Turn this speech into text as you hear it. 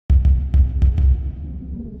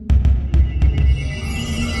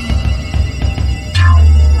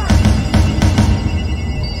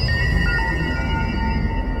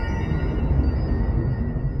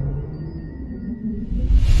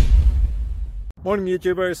Morning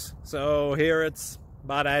YouTubers. So here it's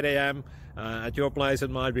about 8 a.m. At your place it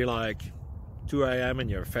might be like 2 a.m. and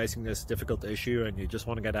you're facing this difficult issue and you just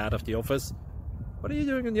want to get out of the office. What are you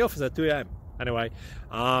doing in the office at 2 a.m.? Anyway,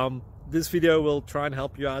 this video will try and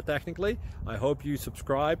help you out technically. I hope you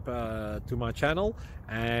subscribe to my channel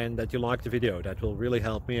and that you like the video. That will really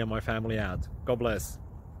help me and my family out. God bless.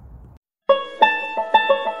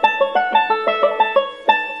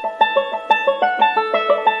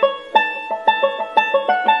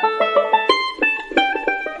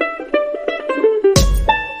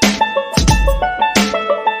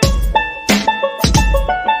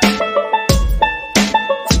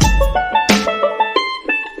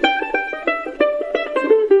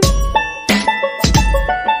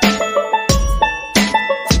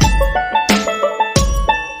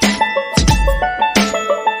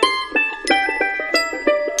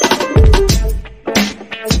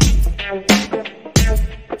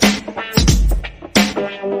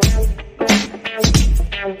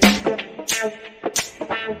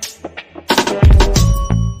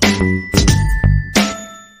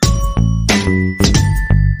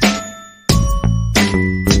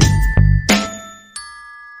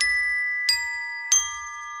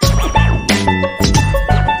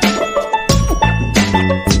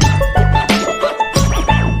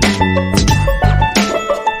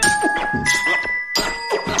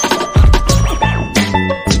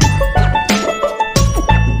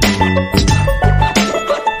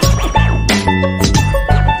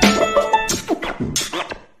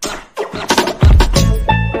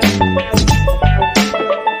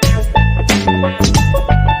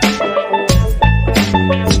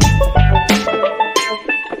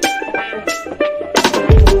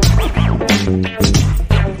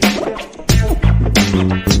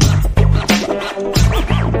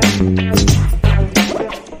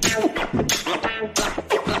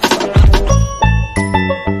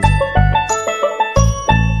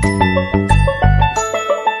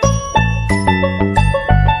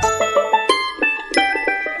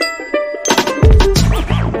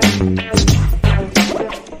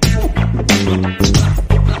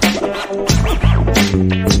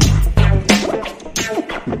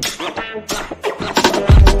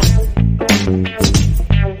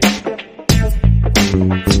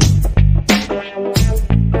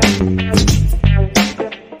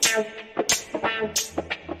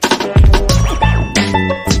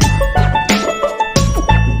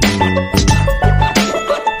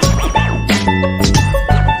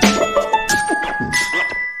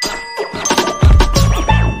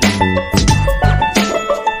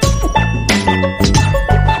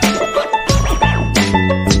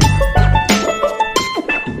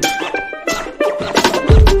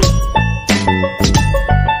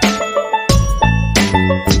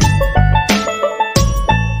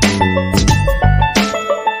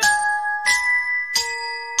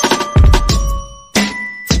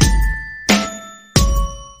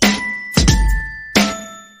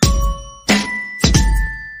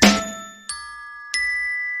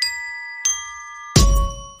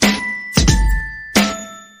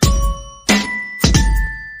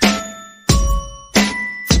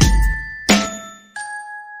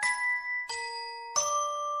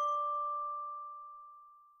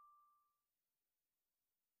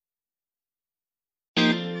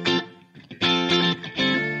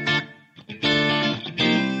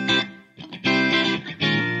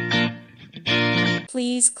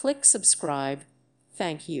 Please click subscribe.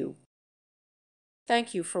 Thank you.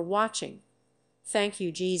 Thank you for watching. Thank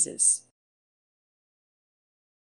you, Jesus.